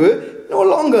what you were. No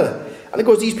longer. And of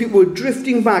course, these people were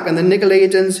drifting back, and the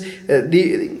Nicolaitans.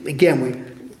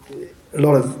 A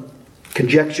lot of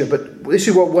conjecture, but this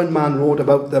is what one man wrote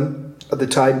about them at the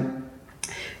time.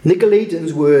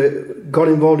 Nicolaitans got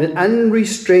involved in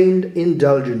unrestrained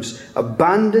indulgence,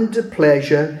 abandoned to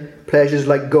pleasures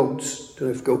like goats. Don't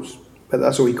know if goats, but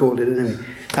that's what we called it anyway.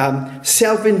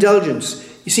 Self-indulgence.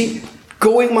 You see,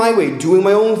 going my way, doing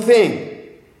my own thing.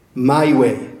 My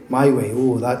way.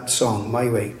 Oh, that song, My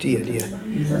Way. Dear. There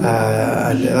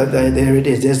it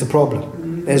is. There's the problem.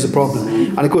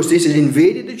 And of course, this has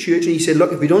invaded the church, and he said,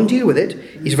 look, if we don't deal with it,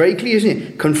 he's very clear, isn't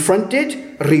he? Confront it,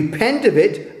 repent of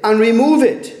it, and remove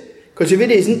it. Because if it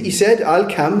isn't, he said, I'll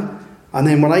come, and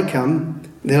then when I come,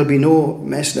 there'll be no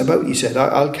messing about. He said,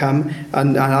 I'll come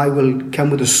and I will come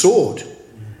with a sword.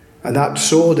 And that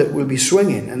sword that will be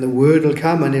swinging, and the word will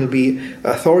come and it'll be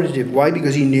authoritative. Why?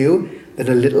 Because he knew that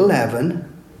a little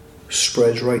leaven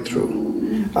spreads right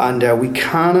through. And we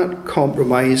cannot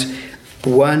compromise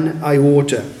one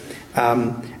iota.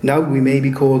 Now we may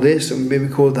be called this and we may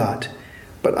be called that.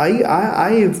 But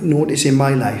I have noticed in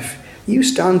my life, you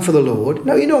stand for the Lord.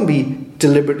 Now you don't be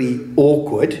deliberately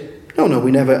awkward. No,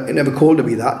 we never called to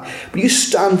be that. But you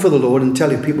stand for the Lord and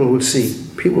tell you people will see.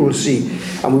 People will see.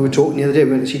 And we were talking the other day,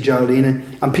 we went to see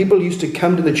Geraldine, and people used to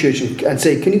come to the church and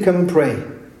say, can you come and pray?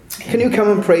 Can you come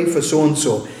and pray for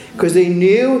so-and-so? Because they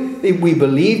knew we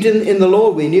believed in the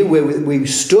Lord. We knew where we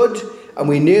stood, and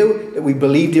we knew that we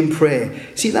believed in prayer.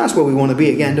 See, that's where we want to be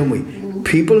again, don't we?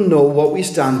 People know what we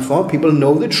stand for. People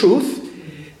know the truth.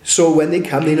 So when they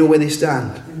come, they know where they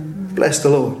stand. Bless the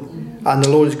Lord. And the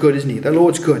Lord is good, isn't he? The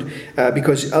Lord's good.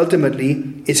 Because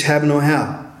ultimately, it's heaven or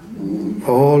hell.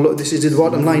 Oh, look, this is the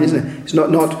bottom line, isn't it? It's not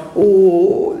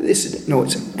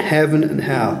it's heaven and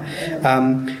hell.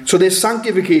 So there's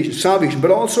sanctification, salvation, but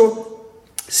also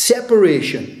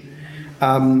separation.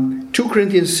 2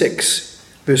 Corinthians 6,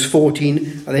 verse 14,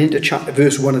 and then into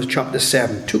verse 1 of chapter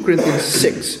 7. 2 Corinthians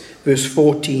 6, verse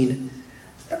 14,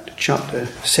 chapter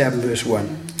 7, verse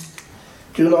 1.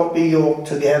 Do not be yoked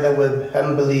together with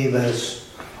unbelievers,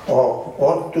 or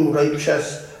what do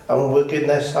righteousness and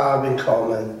wickedness have in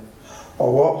common?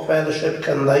 Or what fellowship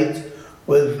can light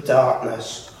with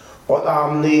darkness? What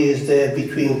harmony is there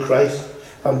between Christ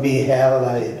and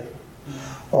Belial?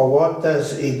 Or what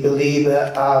does a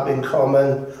believer have in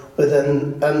common with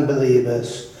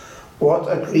unbelievers?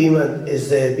 What agreement is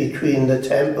there between the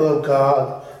temple of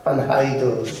God and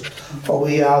idols? For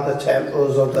we are the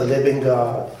temples of the living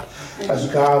God. As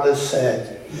God has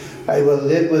said, I will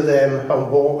live with them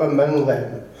and walk among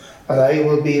them, and I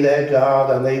will be their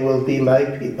God, and they will be my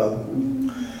people.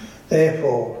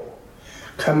 Therefore,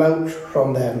 come out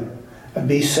from them and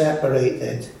be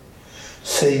separated,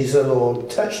 says the Lord.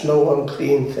 Touch no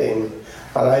unclean thing,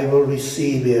 and I will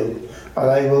receive you, and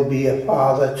I will be a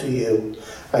father to you,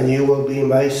 and you will be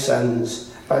my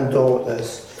sons and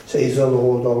daughters, says the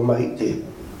Lord Almighty.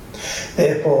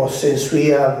 Therefore, since we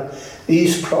have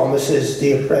these promises,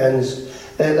 dear friends,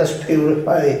 let us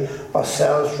purify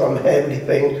ourselves from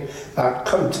everything that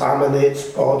contaminates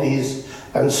bodies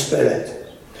and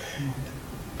spirit,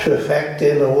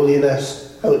 perfecting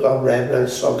holiness out of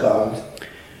reverence for God.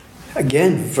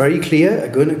 Again, very clear.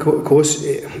 Again, of course,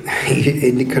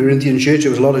 in the Corinthian church, there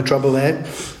was a lot of trouble there.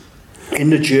 In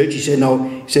the church, he said,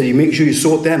 you make sure you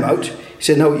sort them out. He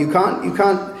said, no, you can't, you're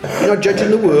not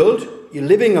judging the world. You're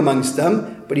living amongst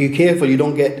them, but you're careful you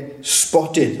don't get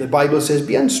spotted. The Bible says,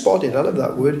 be unspotted. I love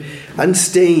that word.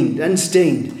 Unstained.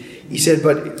 He said,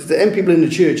 but the people in the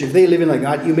church, if they're living like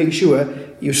that, you make sure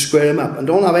you square them up and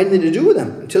don't have anything to do with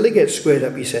them until they get squared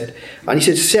up, he said. And he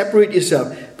said, separate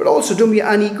yourself, but also don't be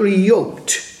unequally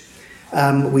yoked.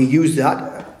 We use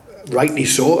that, rightly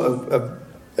so,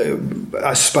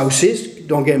 as spouses.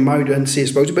 Don't get married to unsaved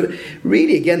spouses. But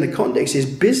really, again, the context is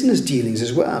business dealings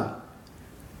as well.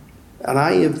 And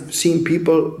I have seen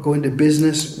people go into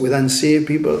business with unsaved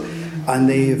people, and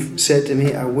they have said to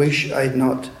me, I wish I had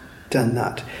not done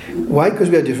that. Why?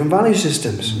 Because we have different value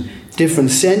systems,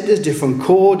 different centres, different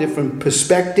core, different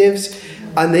perspectives,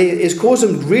 and it's caused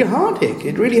them real heartache.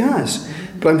 It really has.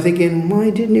 But I'm thinking, why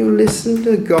didn't you listen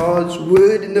to God's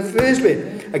word in the first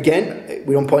place? Again,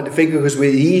 we don't point the finger because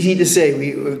we're easy to say.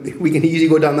 We can easily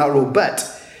go down that road. But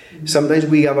sometimes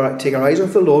we take our eyes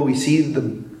off the Lord. We see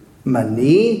the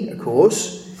money, of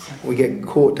course. We get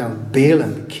caught down.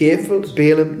 Balaam, be careful,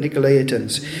 Balaam,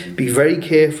 Nicolaitans. Be very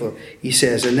careful, he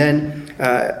says. And then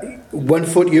 1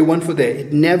 foot here, 1 foot there.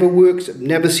 It never works. I've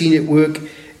never seen it work.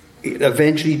 It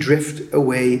eventually drift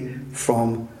away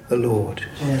from the Lord.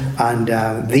 Yeah.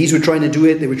 And these were trying to do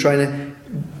it. They were trying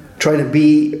to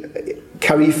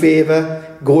carry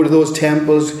favour, go to those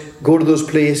temples, go to those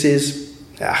places.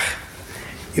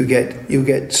 You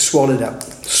get swallowed up.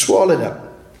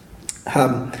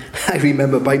 I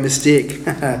remember by mistake,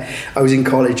 I was in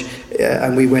college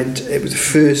and we went, it was the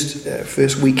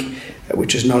first week,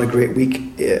 which is not a great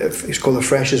week. It's called the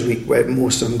Freshers Week, where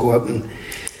most of them go out and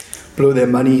blow their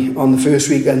money on the first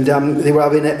week. And they were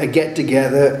having a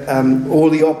get-together,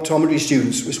 all the optometry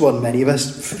students, which wasn't many of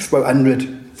us, about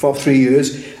 100 for 3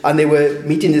 years, and they were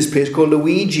meeting this place called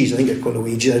Luigi's. I think it's called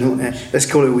Luigi's. Let's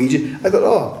call it Luigi. I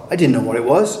thought, I didn't know what it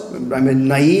was. I'm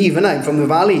naive, and I'm from the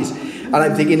valleys. And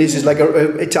I'm thinking this is like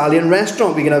an Italian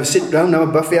restaurant. We can sit down, have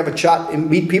a buffet, have a chat, and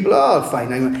meet people. Oh,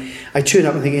 fine. I turned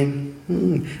up and thinking,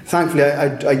 Thankfully,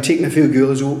 I'd taken a few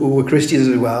girls who were Christians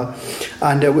as well,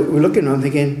 and we're looking around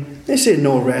thinking, this ain't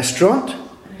no restaurant.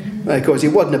 Of course, it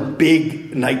wasn't a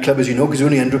big nightclub, as you know, because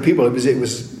only 100 people. It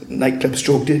was nightclub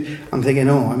stroked. I'm thinking,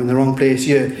 I'm in the wrong place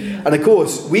here. And of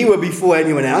course, we were before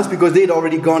anyone else because they'd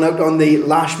already gone out on the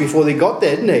lash before they got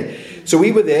there, didn't they? So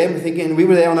we were there, we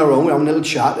were there on our own, having a little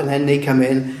chat, and then they come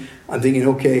in. I'm thinking,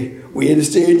 okay, we had to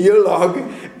stay in here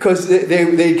long because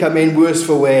they come in worse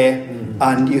for wear,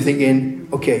 and you're thinking,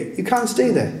 okay, you can't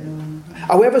stay there.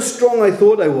 However strong I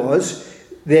thought I was,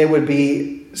 there would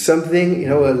be something,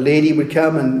 a lady would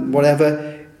come and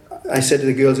whatever. I said to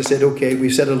the girls, okay,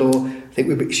 we've said hello. I think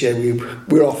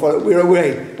we're off. We're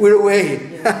away.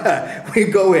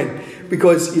 We're going.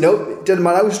 Because, it doesn't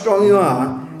matter how strong you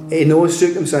are, in those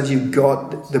circumstances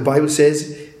the Bible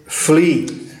says,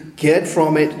 flee. Get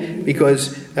from it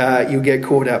because you get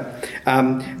caught up.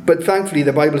 But thankfully,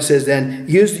 the Bible says then,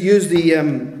 use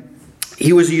the...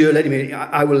 he was a year,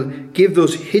 I will give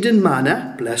those hidden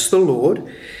manna, bless the Lord.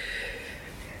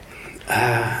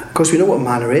 Of course, we know what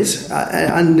manna is.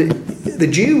 And the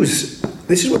Jews,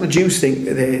 this is what the Jews think.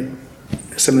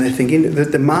 Some of their thinking,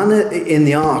 that the manna in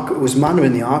the ark, was manna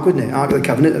in the ark, wasn't it? Ark of the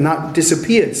Covenant, and that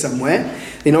disappeared somewhere.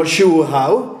 They're not sure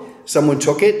how. Someone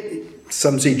took it.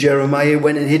 Some say Jeremiah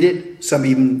went and hid it. Some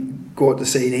even go out to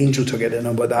say an angel took it. I don't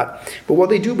know about that. But what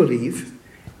they do believe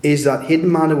is that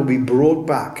hidden manna will be brought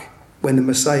back when the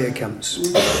Messiah comes.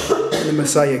 When the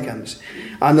Messiah comes.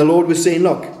 And the Lord was saying,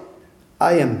 look,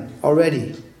 I am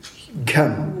already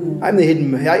come. I am the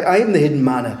hidden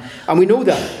manna. And we know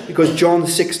that because John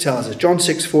 6 tells us. John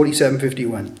 6, 47,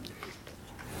 51.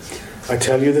 I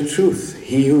tell you the truth.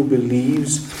 He who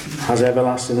believes has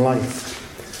everlasting life.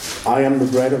 I am the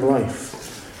bread of life.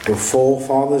 Your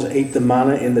forefathers ate the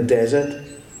manna in the desert,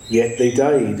 yet they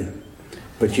died.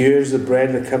 But here is the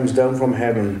bread that comes down from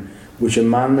heaven, which a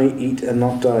man may eat and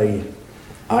not die.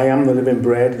 I am the living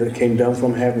bread that came down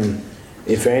from heaven.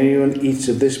 If anyone eats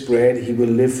of this bread, he will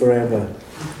live forever.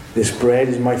 This bread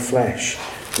is my flesh,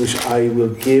 which I will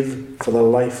give for the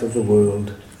life of the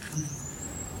world.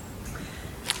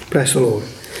 Bless the Lord.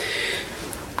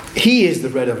 He is the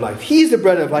bread of life. He's the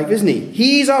bread of life, isn't he?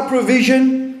 He's our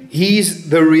provision. He's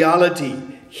the reality.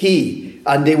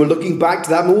 And they were looking back to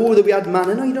that. That we had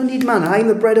manna. No, you don't need manna. I'm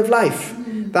the bread of life.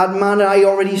 That manna I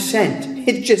already sent.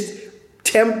 It's just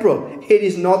temporal. It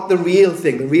is not the real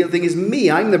thing. The real thing is me.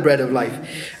 I'm the bread of life.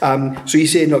 So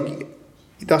he's saying, look,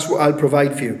 that's what I'll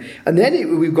provide for you. And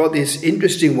then we've got this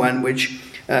interesting one, which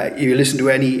you listen to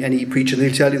any preacher,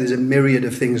 they'll tell you there's a myriad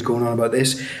of things going on about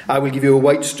this. I will give you a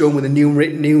white stone with a new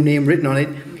name written on it,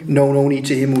 known only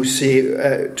to him who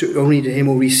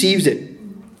receives it.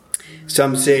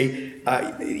 Some say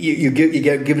you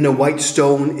get given a white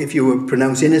stone if you were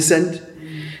pronounced innocent.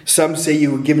 Some say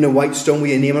you were given a white stone with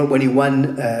your name on it when you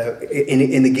won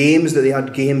in the games, that they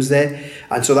had games there,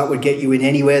 and so that would get you in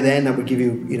anywhere. Then that would give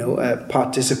you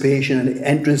participation and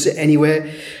entrance anywhere.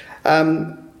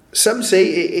 Some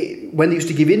say when they used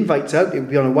to give invites out, it would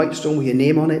be on a white stone with your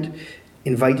name on it,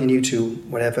 inviting you to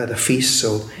whatever, the feasts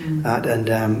or that.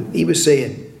 And he was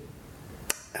saying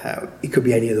it could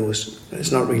be any of those.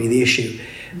 It's not really the issue.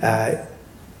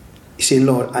 He's saying,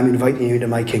 Lord, I'm inviting you into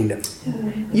my kingdom.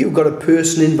 You've got a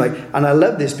personal invite. And I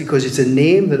love this because it's a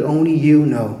name that only you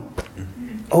know.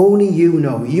 Only you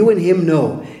know. You and him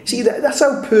know. See, that's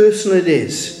how personal it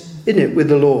is, isn't it, with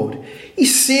the Lord? He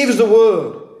saves the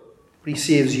world. But he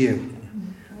saves you.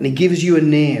 And he gives you a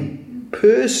name.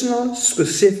 Personal,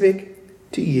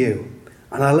 specific to you.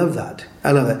 And I love that.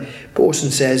 I love it. Pawson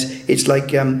says it's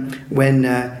like when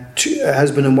a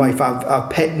husband and wife have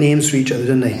pet names for each other,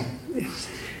 don't they?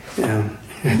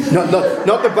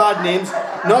 Not the bad names.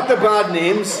 Not the bad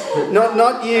names.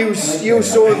 Not you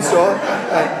so-and-so.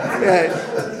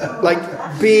 Like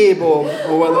Babe or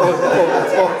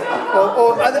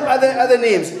other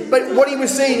names. But what he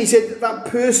was saying, he said that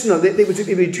personal, they would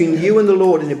be between you and the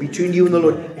Lord, and between you and the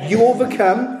Lord. You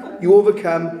overcome, you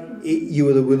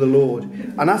are with the Lord.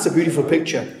 And that's a beautiful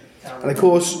picture. And of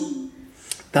course,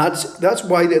 that's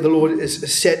why the Lord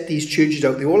has set these churches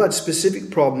out. They all had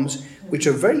specific problems, which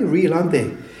are very real, aren't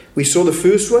they? We saw the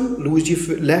first one,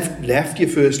 left your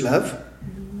first love.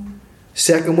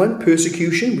 Second one,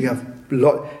 persecution. We have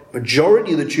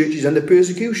majority of the church is under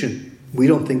persecution. We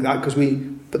don't think that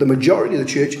but the majority of the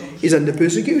church is under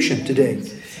persecution today.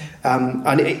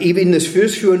 And even in this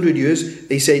first few hundred years,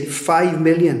 they said 5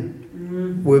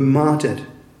 million were martyred.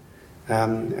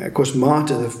 Of course,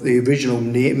 martyr, the original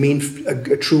name, means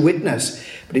a true witness,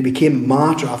 but it became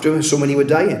martyr after so many were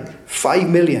dying. 5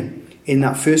 million in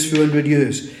that first few hundred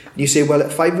years. And you say, well,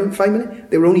 at 5 million,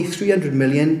 there were only 300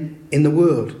 million in the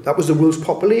world. That was the world's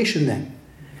population then.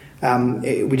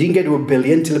 We didn't get to 1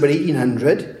 billion until about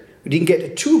 1800. We didn't get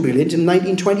to 2 billion until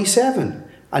 1927.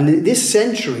 And in this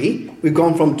century, we've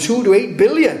gone from 2 to 8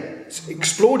 billion. It's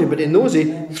exploded, but in those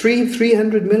days,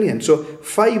 300 million. So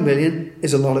 5 million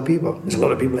is a lot of people. There's a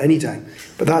lot of people anytime.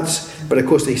 But of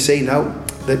course they say now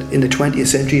that in the 20th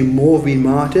century, more have been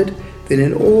martyred than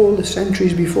in all the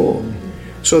centuries before.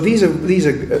 So these are,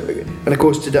 and of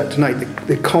course tonight,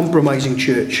 the compromising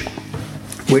church,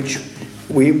 which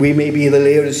we may be the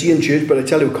Laodicean church, but I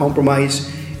tell you, compromise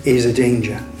is a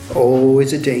danger.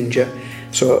 Always a danger.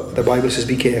 So the Bible says,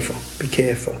 be careful, be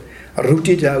careful. Root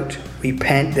it out,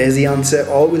 repent. There's the answer.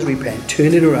 Always repent.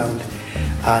 Turn it around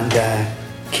and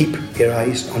keep your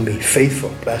eyes on me. Faithful.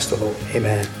 Bless the Lord.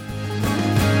 Amen.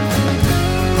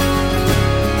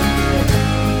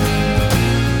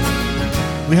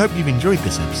 We hope you've enjoyed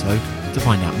this episode. To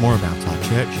find out more about our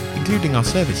church, including our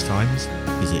service times,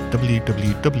 visit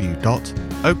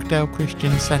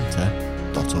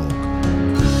www.oakdalechristiancentre.org.